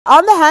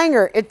On the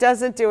hanger, it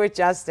doesn't do it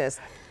justice.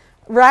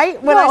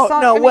 Right? When I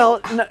saw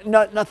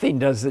nothing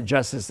does it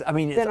justice. I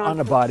mean, it's on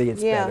the body,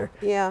 it's better.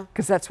 Yeah.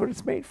 Because that's what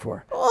it's made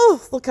for.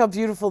 Oh, look how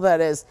beautiful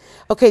that is.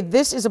 Okay,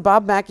 this is a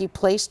Bob Mackie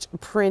placed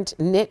print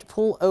knit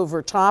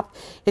pullover top.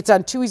 It's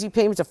on 2 easy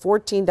payments of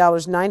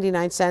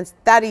 $14.99.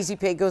 That easy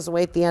pay goes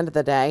away at the end of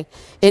the day.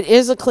 It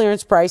is a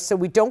clearance price, so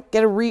we don't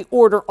get a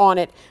reorder on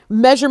it.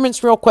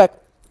 Measurements real quick.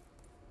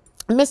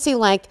 Missy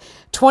length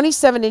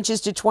 27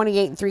 inches to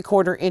 28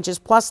 3/4 inches,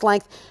 plus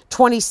length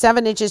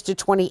 27 inches to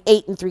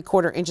 28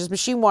 3/4 inches.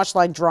 Machine wash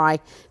line dry,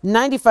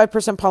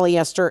 95%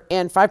 polyester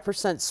and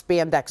 5%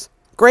 spandex.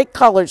 Great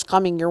colors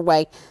coming your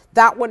way.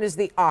 That one is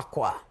the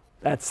aqua.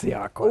 That's the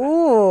aqua.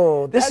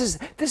 Ooh, this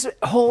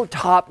whole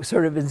top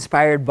sort of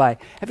inspired by.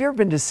 Have you ever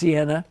been to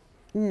Siena?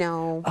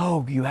 No.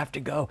 Oh, you have to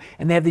go.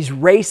 And they have these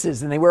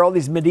races, and they wear all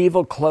these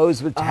medieval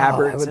clothes with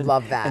tabards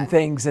love that. and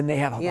things, and they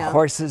have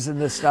horses and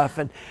this stuff,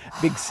 and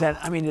big set.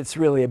 I mean, it's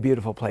really a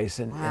beautiful place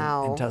in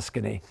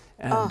Tuscany.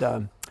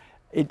 And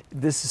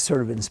this is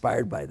sort of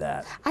inspired by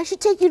that. I should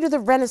take you to the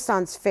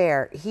Renaissance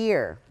Fair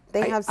here.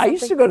 They have I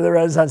used to go to the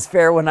Renaissance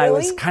Fair when I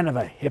was kind of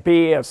a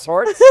hippie of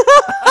sorts.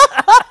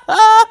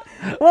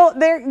 Well,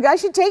 I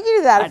should take you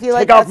to that if you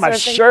like. Take off my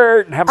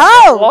shirt and have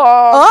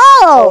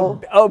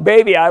oh,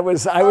 baby, I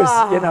was,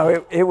 you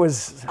know, it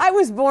was. I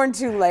was born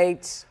too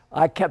late.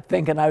 I kept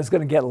thinking I was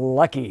going to get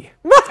lucky.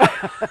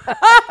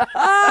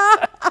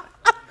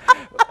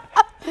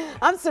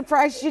 I'm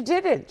surprised you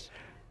didn't.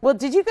 Well,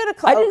 did you go to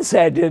club? I didn't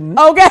say I didn't.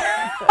 Okay.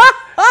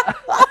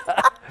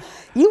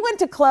 You went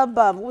to club,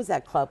 what was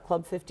that club?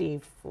 Club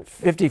 54?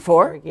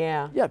 54?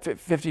 Yeah. Yeah,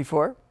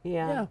 54.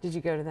 Yeah. Did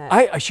you go to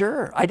that?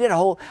 Sure. I did a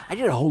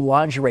whole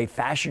lingerie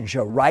fashion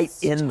show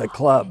in the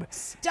club.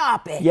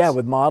 Stop it. Yeah,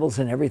 with models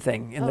and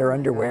everything in their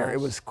underwear. Gosh.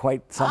 It was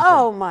quite something.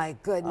 Oh my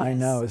goodness. I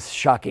know, it's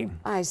shocking.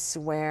 I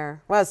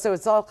swear. Well, so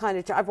it's all kind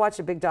of, I've watched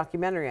a big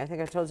documentary. I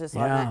think I told you this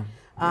on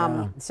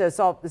that.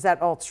 So is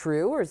that all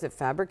true, or is it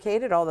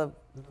fabricated? All the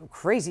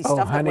crazy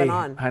stuff that went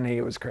on. Honey,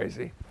 it was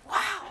crazy. Wow.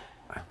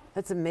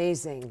 That's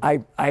amazing.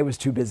 I was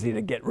too busy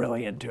to get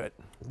really into it.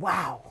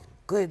 Wow.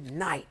 Good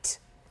night.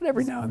 But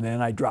every now and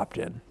then I dropped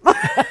in.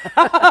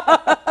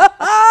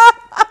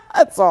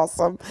 That's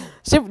awesome.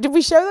 Did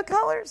we show the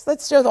colors?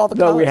 Let's show all the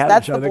colors. No, we haven't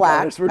That's shown the black.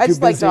 Colors. We're I too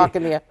just like busy.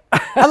 talking to you.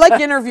 I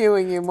like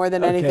interviewing you more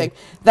than anything.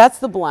 That's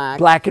the black.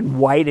 Black and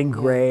white and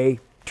gray.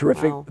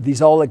 Terrific. Wow.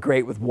 These all look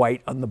great with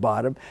white on the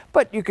bottom.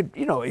 But you could,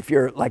 if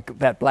you're like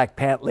that black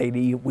pant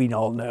lady we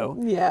all know,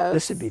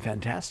 this would be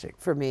fantastic.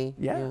 For me.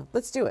 Yeah.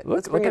 Let's do it. Look,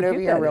 Let's bring it over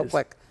here real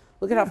quick.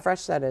 Look at how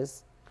fresh that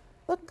is.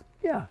 Look.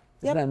 Yeah.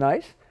 Isn't that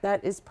nice?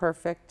 That is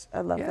perfect. I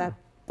love that.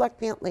 Black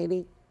pant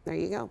lady. There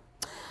you go.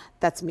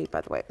 That's me,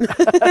 by the way.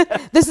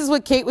 This is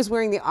what Kate was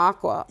wearing, the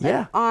aqua. Yeah.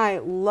 And I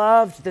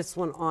loved this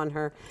one on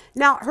her.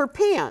 Now, her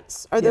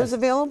pants, are those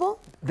available?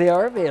 They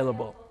are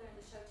available.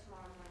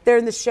 They're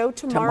in the show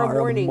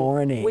tomorrow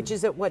morning. Which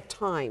is at what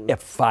time?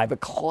 At 5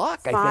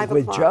 o'clock, I 5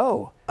 think, with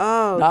Joe.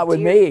 Oh, not with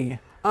me.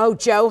 Oh,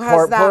 Joe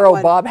has that poor old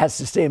one. Bob has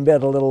to stay in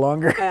bed a little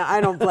longer. I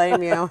don't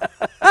blame you.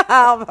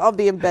 I'll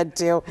be in bed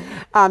too.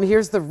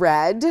 Here's the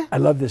red. I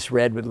love this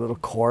red with a little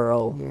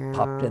coral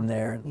popped in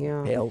there.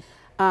 Pale,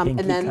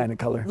 pinky kind of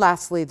color.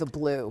 Lastly, the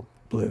blue.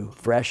 Blue.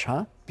 Fresh,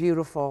 huh?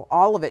 Beautiful.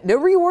 All of it. No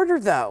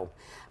reorder, though.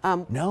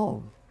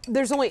 No.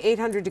 There's only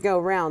 800 to go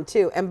around,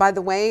 too. And by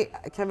the way,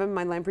 Kevin,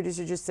 my line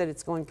producer, just said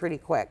it's going pretty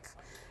quick.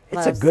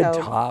 It's a good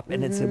top,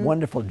 and it's a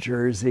wonderful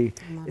jersey.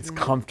 It's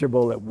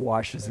comfortable. It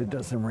washes. It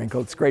doesn't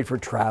wrinkle. It's great for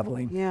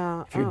traveling.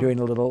 Yeah. If you're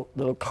doing a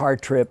little car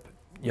trip,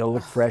 you'll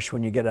look fresh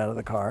when you get out of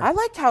the car. I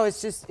like how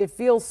it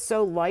feels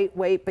so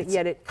lightweight, but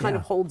yet it kind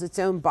of holds its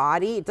own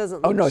body. It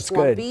doesn't look it's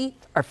slumpy. good.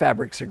 Our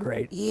fabrics are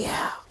great.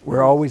 Yeah.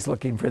 We're always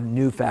looking for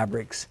new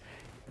fabrics.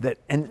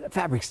 And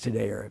fabrics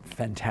today are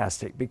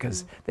fantastic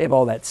because they have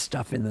all that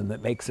stuff in them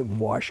that makes them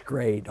wash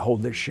great,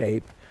 hold their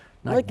shape.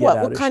 Like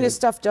what? What kind of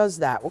stuff does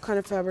that? What kind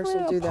of fabrics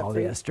will do that for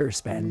you? Polyester,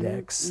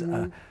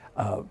 spandex,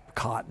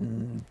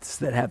 cottons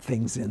that have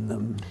things in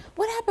them.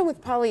 What happened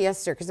with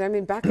polyester? Because I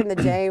mean, back in the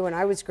day when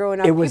I was growing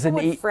up, people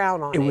would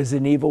frown on it. It was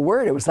an evil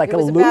word. It was like It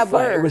was a loofah. bad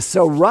word. It was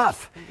so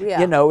rough.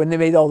 Yeah. And they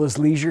made all those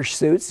leisure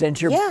suits.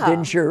 Didn't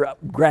your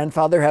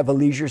grandfather have a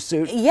leisure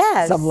suit?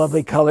 Yes. Some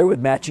lovely color with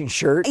matching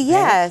shirt.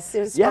 Yes,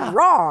 it was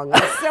wrong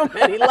on so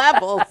many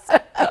levels.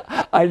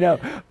 I know,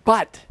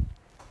 but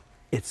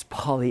it's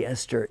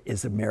polyester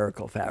is a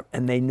miracle fabric,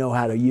 and they know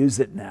how to use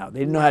it now. They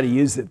didn't know how to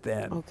use it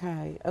then.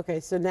 Okay.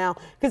 So now,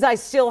 because I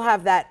still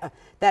have that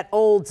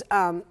old,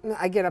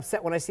 I get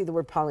upset when I see the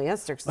word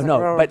polyester.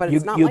 But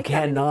it's not you like that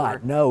cannot.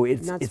 anymore. No,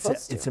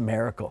 it's a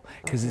miracle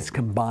because it's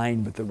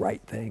combined with the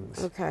right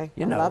things. Okay,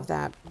 I love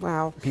that.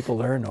 Wow. People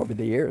learn over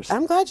the years.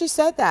 I'm glad you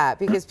said that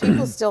because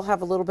people still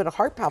have a little bit of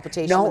heart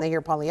palpitation when they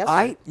hear polyester.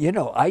 I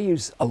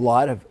use a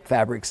lot of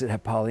fabrics that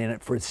have poly in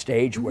it for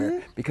stage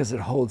wear because it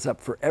holds up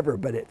forever,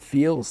 but it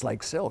feels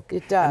like silk.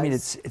 It does. I mean,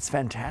 it's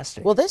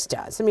fantastic. Well, this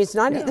does. I mean, it's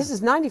 90. This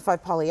is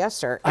 95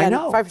 polyester. I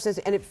know. 5%,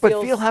 and it feels.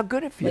 But feel how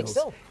good it feels.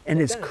 like silk.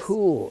 And it's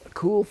cool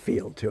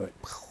feel to it.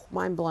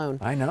 mind blown.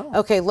 I know.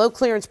 Okay, low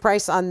clearance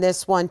price on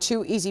this one.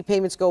 2 easy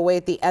payments go away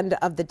at the end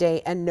of the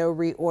day and no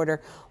reorder.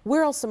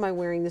 Where else am I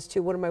wearing this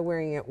to? What am I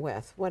wearing it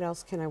with? What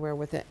else can I wear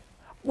with it?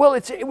 Well,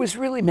 it was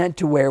really meant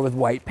to wear with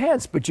white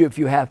pants, but if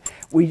you have,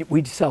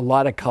 we sell a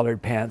lot of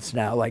colored pants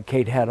now, like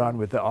Kate had on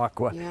with the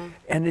aqua,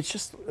 and it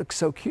just looks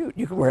so cute.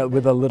 You can wear it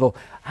with a little,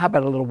 how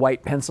about a little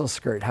white pencil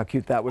skirt? How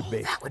cute that would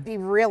be. That would be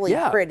really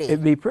pretty.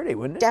 It'd be pretty,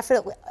 wouldn't it?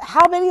 Definitely.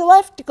 How many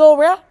left to go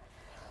around?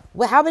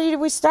 Well, how many did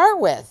we start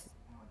with?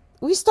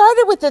 We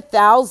started with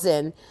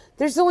 1,000.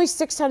 There's only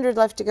 600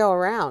 left to go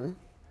around.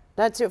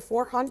 That's it.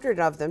 400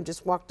 of them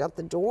just walked out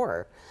the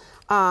door.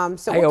 So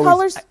what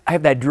colors? I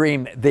have that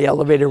dream. The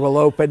elevator will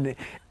open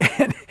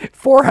and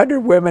 400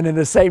 women in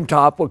the same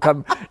top will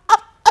come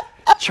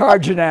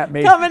charging at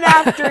me. Coming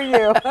after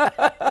you.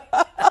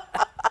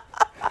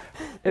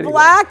 Anyway.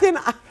 Black and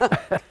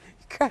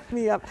crack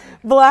me up.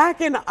 Black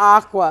and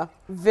aqua,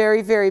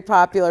 very, very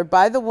popular.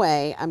 By the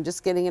way, I'm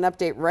just getting an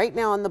update right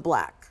now on the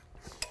black.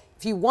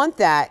 If you want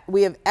that,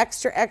 we have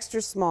extra, extra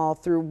small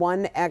through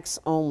 1X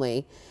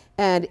only.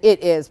 And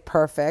it is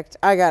perfect.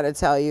 I got to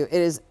tell you, it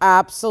is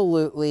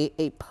absolutely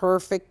a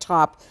perfect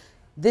top.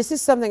 This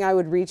is something I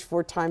would reach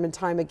for time and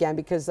time again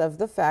because of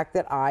the fact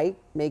that I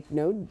make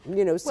no,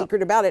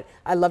 secret about it.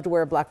 I love to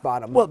wear a black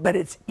bottom. Well, but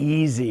it's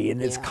easy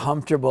and it's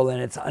comfortable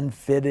and it's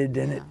unfitted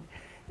and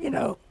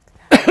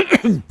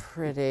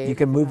pretty. You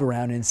can move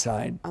around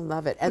inside. I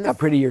love it. And look how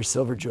pretty your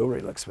silver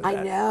jewelry looks with that.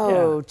 I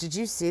know. Yeah. Did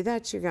you see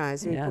that, you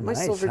guys? I put my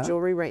nice, silver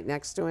jewelry right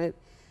next to it,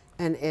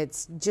 and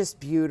it's just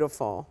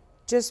beautiful.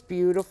 Just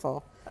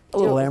beautiful. A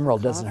little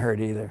emerald doesn't hurt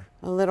either.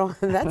 A little.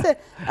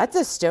 That's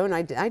a stone.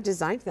 I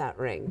designed that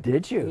ring.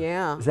 Did you?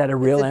 Yeah. Is that a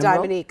real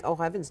emerald? emerald? Oh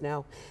heavens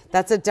no.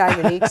 That's a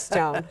diamond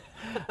stone.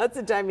 That's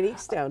a diamond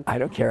stone. I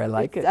don't care. I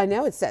like it. I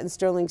know it's set in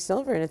sterling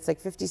silver and it's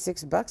like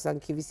 $56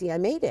 on QVC. I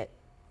made it.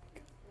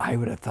 I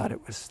would have thought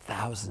it was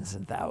thousands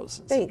and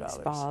thousands Thanks,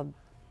 of dollars. Bob.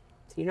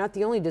 You're not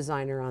the only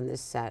designer on this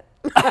set.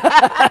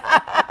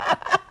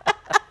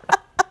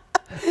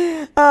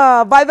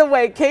 By the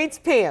way, Kate's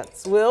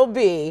pants will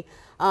be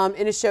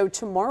in a show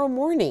tomorrow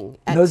morning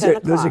at 10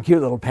 o'clock. Those are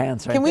cute little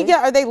pants, right?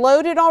 Are they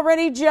loaded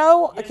already,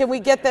 Joe? Yes, can we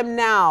get them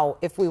now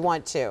if we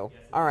want to?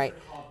 Yes, all right.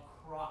 They're called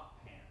crop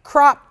pants.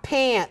 Crop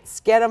pants.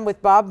 Get them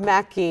with Bob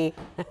Mackie.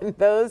 And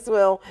those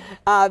will,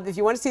 if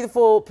you want to see the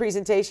full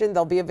presentation,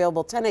 they'll be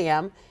available 10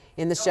 a.m.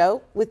 in the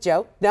show with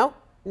Joe. No?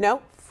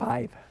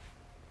 5.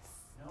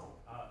 No,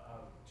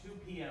 2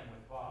 p.m.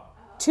 with Bob.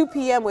 2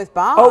 p.m. with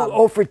Bob.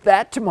 Oh, for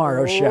that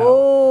tomorrow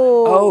show.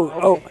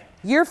 Okay.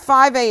 You're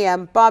 5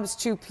 a.m. Bob's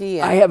 2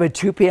 p.m. I have a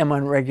 2 p.m.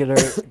 on regular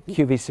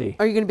QVC.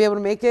 Are you going to be able to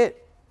make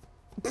it?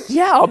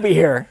 Yeah, I'll be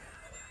here.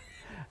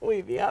 Will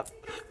you be up?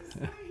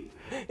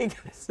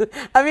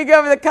 Let me go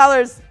over the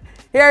colors.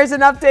 Here's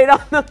an update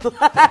on the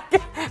black.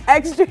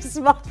 Extra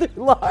small through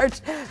large.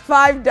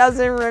 5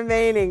 dozen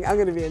remaining. I'm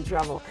going to be in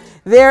trouble.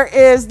 There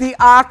is the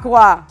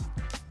aqua.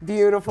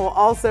 Beautiful.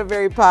 Also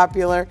very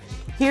popular.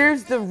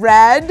 Here's the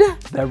red.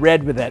 The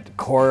red with that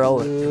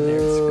coral. It's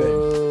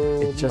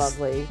good. It's just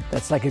lovely.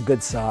 That's like a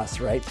good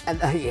sauce, right? And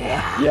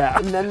Yeah.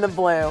 And then the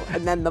blue.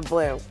 And then the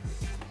blue.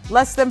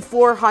 Less than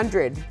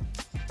 400.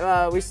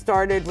 We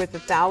started with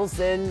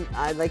 1,000.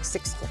 Like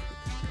 6.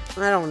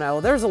 I don't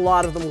know. There's a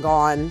lot of them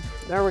gone.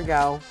 There we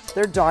go.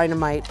 They're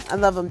dynamite. I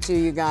love them too,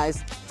 you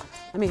guys.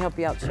 Let me help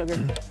you out, sugar.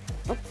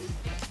 Oh,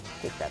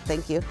 take that.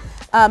 Thank you.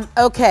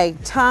 Okay,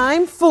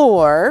 time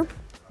for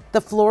the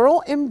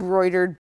floral embroidered